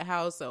leave out the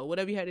house or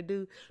whatever you had to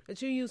do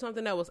that you used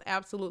something that was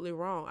absolutely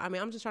wrong. I mean,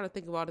 I'm just trying to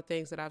think of all the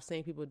things that I've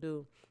seen people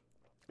do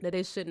that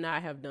they should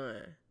not have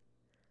done.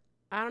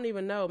 I don't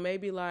even know.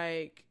 Maybe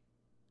like,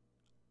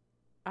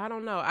 I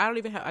don't know.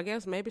 I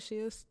guess maybe she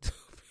is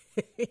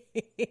stupid.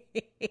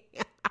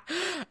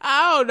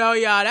 I don't know,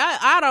 y'all.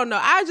 I don't know.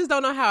 I just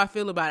don't know how I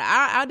feel about it.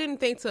 I didn't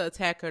think to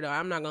attack her, though.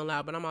 I'm not going to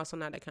lie, but I'm also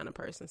not that kind of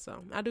person.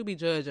 So I do be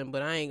judging,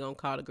 but I ain't going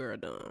to call the girl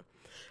dumb.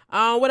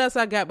 What else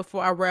I got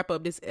before I wrap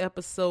up this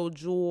episode,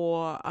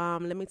 Joel?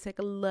 Let me take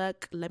a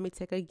look. Let me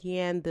take a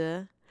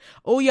gander.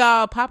 Oh,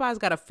 y'all, Popeye's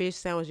got a fish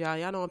sandwich, y'all.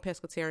 Y'all know I'm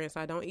pescatarian,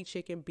 so I don't eat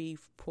chicken,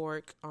 beef,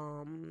 pork,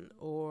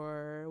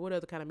 or what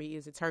other kind of meat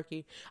is it?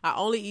 Turkey. I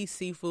only eat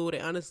seafood,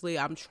 and honestly,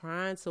 I'm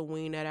trying to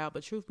wean that out.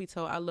 But truth be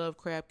told, I love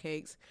crab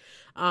cakes,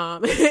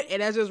 and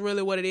that's just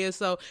really what it is.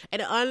 So,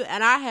 and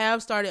I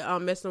have started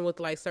messing with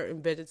like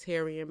certain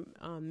vegetarian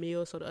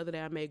meals. So the other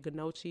day I made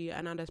gnocchi.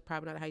 I know that's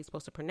probably not how you're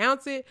supposed to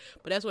pronounce it,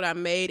 but that's what I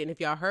made. And if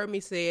y'all heard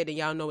me say it, then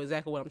y'all know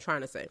exactly what I'm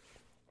trying to say.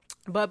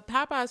 But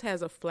Popeyes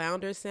has a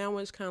flounder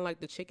sandwich, kind of like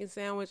the chicken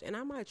sandwich, and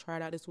I might try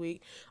it out this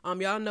week.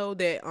 Y'all know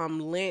that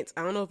Lent,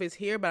 I don't know if it's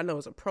here, but I know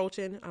it's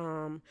approaching.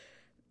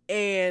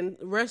 And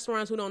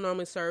restaurants who don't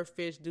normally serve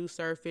fish do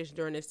serve fish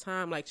during this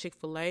time, like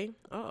Chick-fil-A.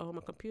 Uh-oh, my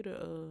computer,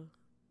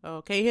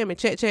 oh, can you hear me?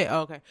 Check.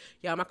 Oh, okay.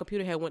 Y'all, my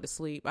computer had went to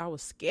sleep. I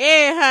was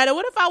scared, honey.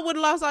 What if I would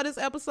have lost all this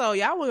episode?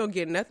 Y'all weren't going to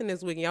get nothing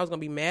this week, and y'all was going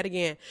to be mad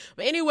again.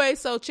 But anyway,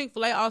 so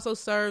Chick-fil-A also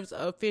serves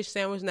a fish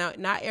sandwich. Now,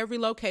 not every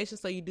location,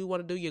 so you do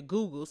want to do your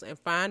Googles and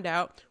find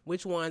out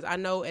which ones. I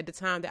know at the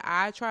time that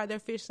I tried their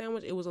fish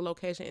sandwich, it was a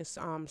location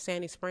in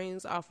Sandy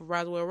Springs off of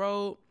Roswell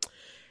Road.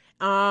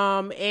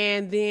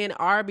 And then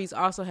Arby's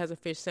also has a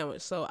fish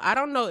sandwich. So I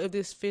don't know if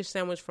this fish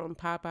sandwich from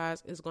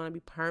Popeyes is going to be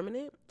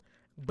permanent,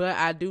 but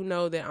I do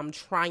know that I'm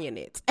trying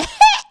it.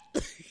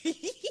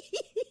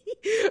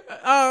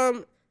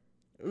 Y'all,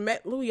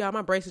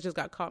 my braces just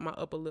got caught in my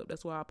upper lip.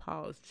 That's why I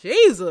paused.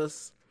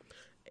 Jesus.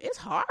 It's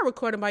hard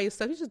recording by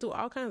yourself. You just do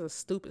all kinds of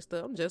stupid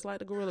stuff. I'm just like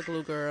the Gorilla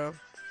Glue girl.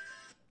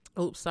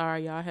 Oops,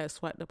 sorry, y'all. I had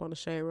swiped up on the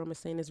shade room and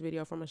seen this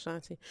video from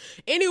Ashanti.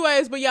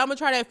 Anyways, but y'all, I'm going to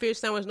try that fish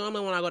sandwich.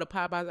 Normally, when I go to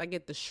Popeyes, I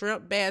get the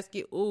shrimp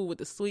basket. Ooh, with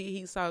the sweet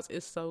heat sauce.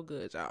 It's so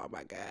good, y'all. Oh,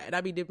 my God. And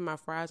I be dipping my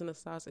fries in the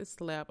sauce. It's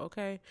slap,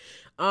 okay?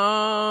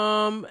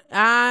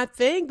 I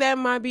think that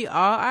might be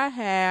all I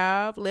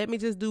have. Let me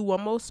just do one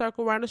more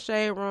circle around the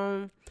shade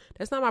room.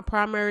 That's not my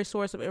primary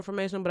source of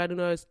information, but I do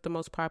know it's the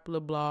most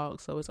popular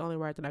blog, so it's only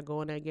right that I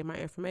go in there and get my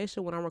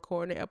information when I'm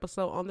recording the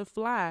episode on the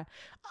fly.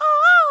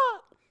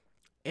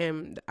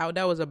 And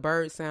that was a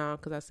bird sound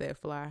because I said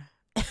fly.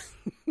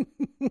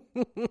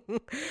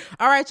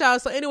 All right, y'all.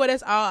 So anyway,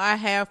 that's all I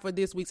have for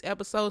this week's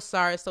episode.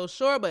 Sorry it's so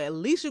short, but at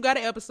least you got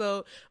an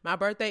episode. My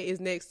birthday is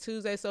next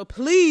Tuesday, so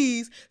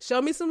please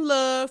show me some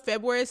love.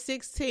 February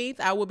 16th,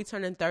 I will be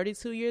turning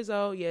 32 years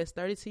old. Yes,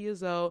 32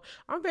 years old.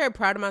 I'm very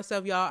proud of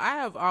myself, y'all. I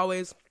have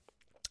always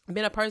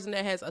been a person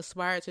that has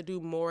aspired to do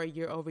more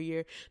year over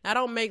year. Now, I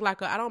don't make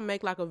like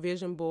a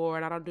vision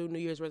board. I don't do New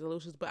Year's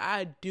resolutions, but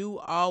I do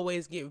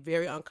always get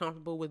very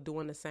uncomfortable with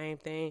doing the same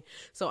thing.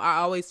 So I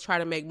always try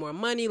to make more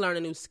money, learn a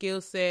new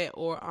skill set,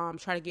 or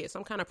try to get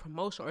some kind of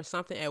promotion or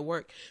something at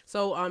work.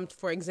 So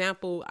for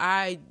example,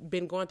 I've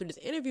been going through this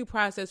interview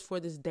process for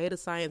this data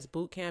science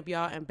boot camp,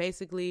 y'all. And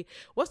basically,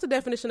 what's the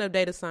definition of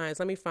data science?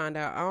 Let me find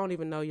out. I don't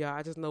even know, y'all.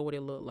 I just know what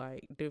it looked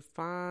like.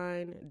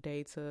 Define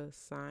data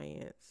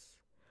science.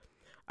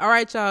 All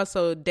right, y'all.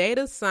 So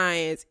data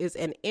science is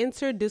an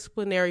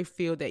interdisciplinary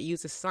field that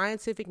uses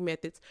scientific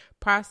methods,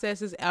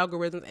 processes,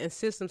 algorithms, and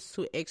systems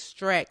to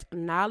extract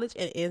knowledge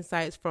and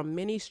insights from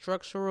many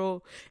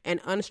structural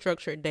and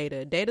unstructured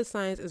data. Data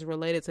science is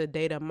related to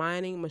data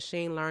mining,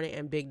 machine learning,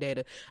 and big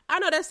data. I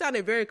know that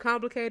sounded very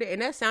complicated,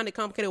 and that sounded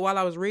complicated while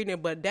I was reading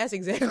it, but that's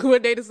exactly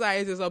what data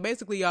science is. So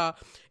basically, y'all,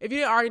 if you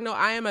didn't already know,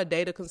 I am a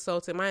data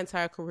consultant. My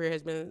entire career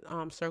has been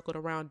circled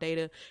around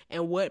data,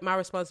 and what my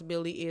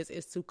responsibility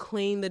is to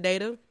clean the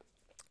data.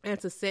 and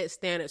to set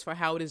standards for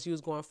how it is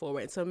used going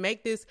forward. And to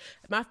make this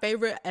my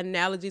favorite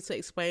analogy to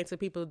explain to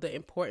people the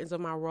importance of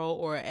my role,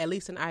 or at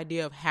least an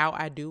idea of how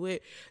I do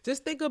it.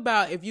 Just think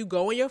about if you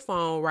go on your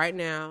phone right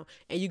now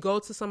and you go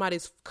to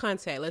somebody's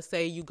contact. Let's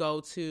say you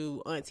go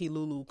to Auntie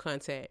Lulu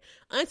contact.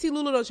 Auntie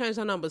Lulu don't change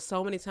her number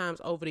so many times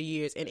over the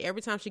years, and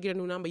every time she get a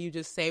new number, you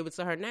just save it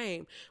to her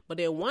name. But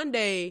then one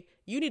day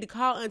you need to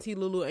call Auntie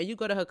Lulu and you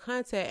go to her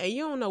contact and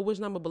you don't know which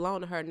number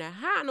belong to her. Now,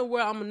 how in the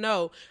world I'm going to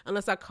know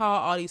unless I call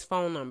all these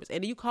phone numbers?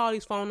 And then you call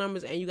these phone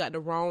numbers and you got the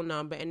wrong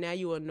number, and now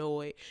you're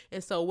annoyed.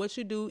 And so what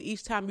you do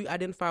each time you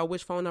identify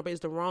which phone number is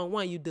the wrong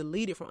one, you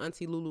delete it from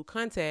Auntie Lulu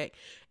contact.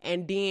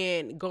 And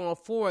then going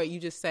forward, you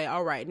just say,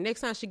 all right,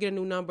 next time she get a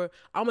new number,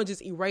 I'm going to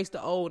just erase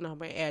the old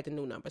number and add the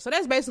new number. So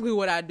that's basically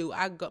what I do.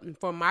 I go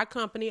for my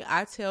company,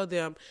 I tell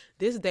them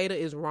this data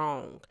is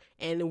wrong.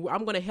 And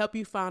I'm going to help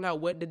you find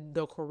out what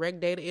the correct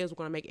data is. We're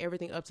going to make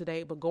everything up to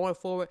date. But going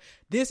forward,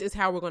 this is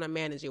how we're going to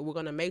manage it. We're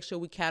going to make sure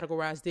we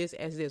categorize this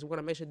as this. We're going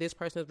to make sure this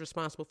person is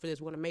responsible for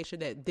this. We're going to make sure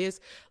that this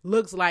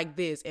looks like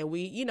this. And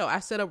I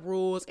set up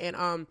rules. And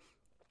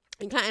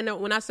kind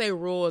of when I say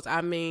rules, I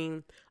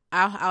mean,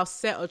 I'll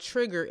set a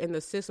trigger in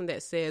the system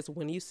that says,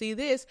 when you see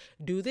this,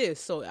 do this.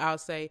 So I'll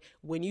say,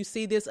 when you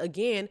see this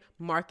again,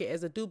 mark it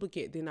as a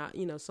duplicate. Then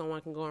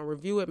someone can go and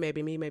review it,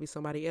 maybe me, maybe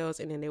somebody else,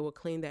 and then they will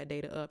clean that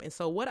data up. And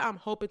so what I'm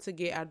hoping to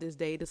get out of this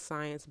data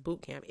science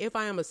bootcamp, if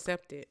I am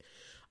accepted,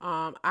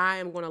 I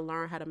am going to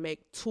learn how to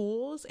make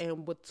tools,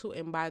 and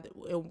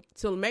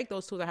to make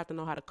those tools, I have to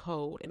know how to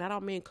code. And I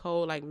don't mean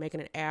code like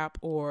making an app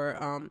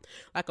or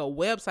like a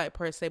website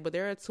per se, but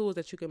there are tools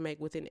that you can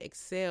make within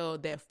Excel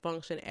that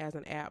function as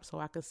an app. So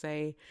I can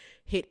say,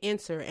 hit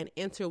enter, and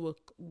enter will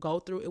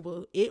go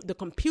through. The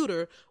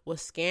computer will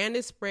scan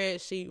this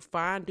spreadsheet,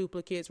 find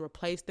duplicates,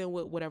 replace them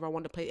with whatever I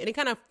want to place. And it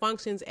kind of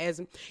functions as,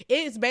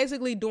 it's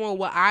basically doing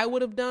what I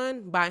would have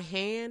done by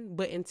hand,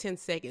 but in 10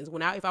 seconds.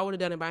 If I would have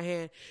done it by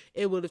hand,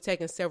 it would have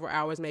taken several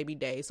hours, maybe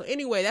days. So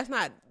anyway, that's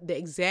not the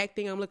exact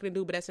thing I'm looking to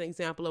do, but that's an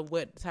example of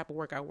what type of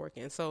work I work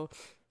in. So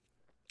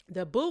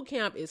the boot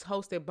camp is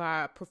hosted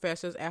by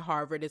professors at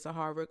Harvard. It's a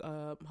Harvard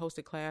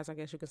hosted class, I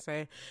guess you could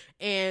say.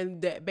 And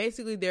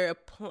basically their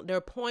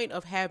point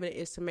of having it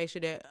is to make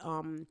sure that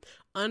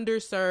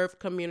underserved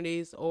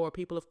communities or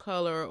people of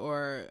color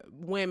or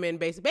women,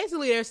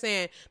 basically they're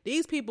saying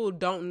these people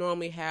don't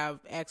normally have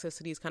access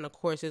to these kind of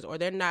courses, or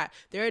they're not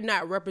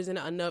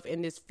represented enough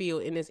in this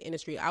field, in this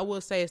industry. I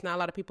will say it's not a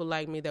lot of people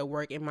like me that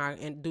work do my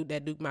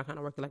kind of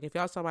work. Like if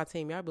y'all saw my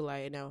team, y'all be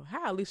like, no,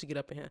 how at least you get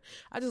up in here.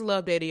 I just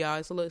love data, y'all.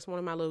 It's one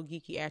of my little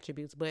geeky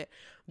attributes. But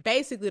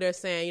basically they're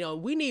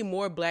saying, we need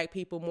more Black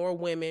people, more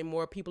women,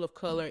 more people of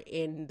color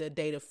in the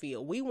data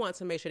field. We want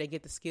to make sure they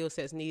get the skill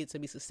sets needed to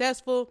be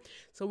successful.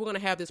 So we're going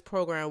to have this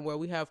program where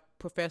we have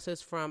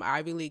professors from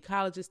Ivy League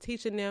colleges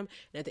teaching them,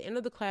 and at the end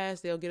of the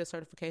class they'll get a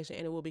certification,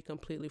 and it will be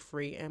completely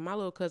free. And my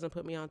little cousin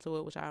put me onto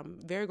it, which I'm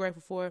very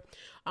grateful for.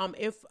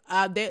 If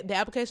the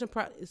application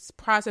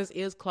process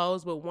is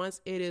closed, but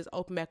once it is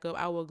open back up,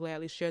 I will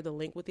gladly share the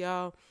link with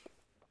y'all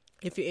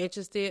if you're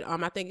interested.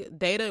 I think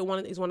data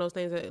is one of those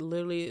things that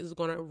literally is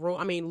going to rule.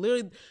 I mean,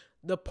 literally,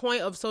 the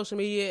point of social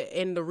media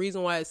and the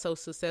reason why it's so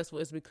successful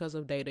is because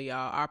of data,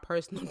 y'all. Our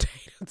personal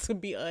data, to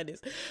be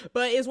honest.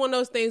 But it's one of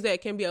those things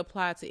that can be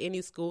applied to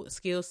any skill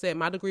set.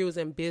 My degree was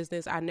in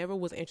business. I never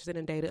was interested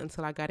in data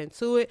until I got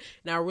into it.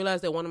 And I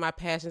realized that one of my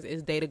passions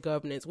is data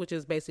governance, which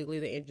is basically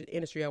the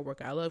industry I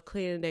work in. I love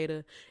cleaning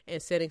data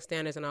and setting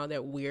standards and all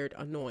that weird,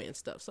 annoying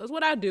stuff. So it's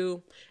what I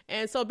do.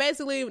 And so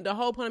basically the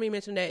whole point of me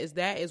mentioning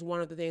that is one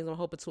of the things I'm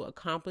hoping to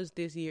accomplish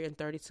this year in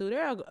 32.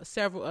 There are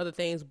several other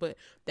things, but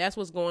that's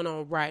what's going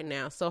on right now.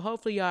 So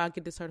hopefully y'all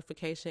get the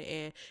certification,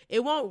 and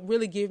it won't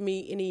really give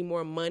me any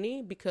more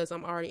money because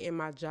I'm already in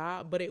my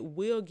job, but it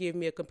will give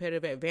me a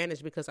competitive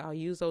advantage because I'll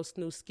use those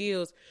new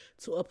skills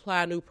to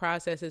apply new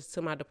processes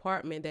to my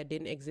department that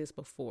didn't exist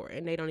before.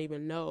 And they don't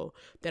even know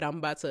that I'm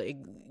about to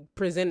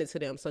present it to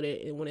them, so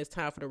that when it's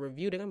time for the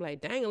review, they're gonna be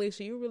like, dang,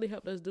 Alicia, you really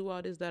helped us do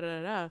all this, and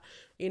then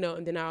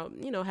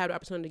I'll, have the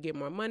opportunity to get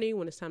more money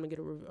when it's time to get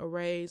a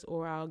raise,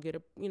 or I'll get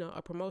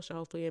a promotion,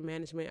 hopefully in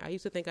management. I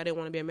used to think I didn't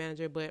want to be a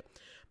manager, but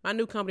my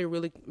new company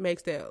really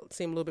makes that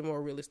seem a little bit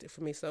more realistic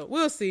for me. So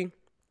we'll see.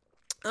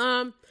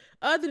 Other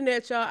than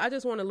that, y'all, I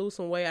just want to lose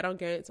some weight. I don't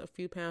gain a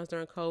few pounds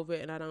during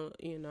COVID, and I don't,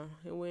 and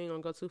we ain't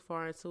gonna go too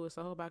far into it.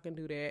 So I hope I can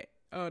do that.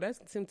 Oh,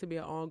 that seems to be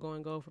an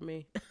ongoing goal for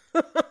me.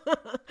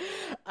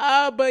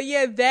 But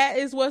yeah, that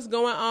is what's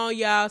going on,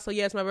 y'all. So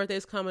yes, my birthday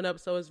is coming up.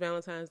 So it's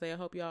Valentine's Day. I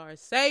hope y'all are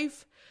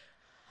safe.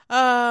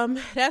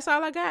 That's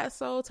all I got.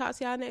 So talk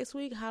to y'all next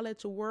week. Holla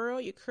at your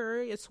whirl, your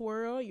curl, your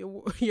twirl,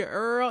 your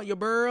earl, your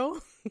burl,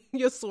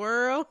 your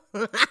swirl.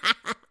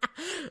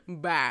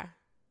 Bye.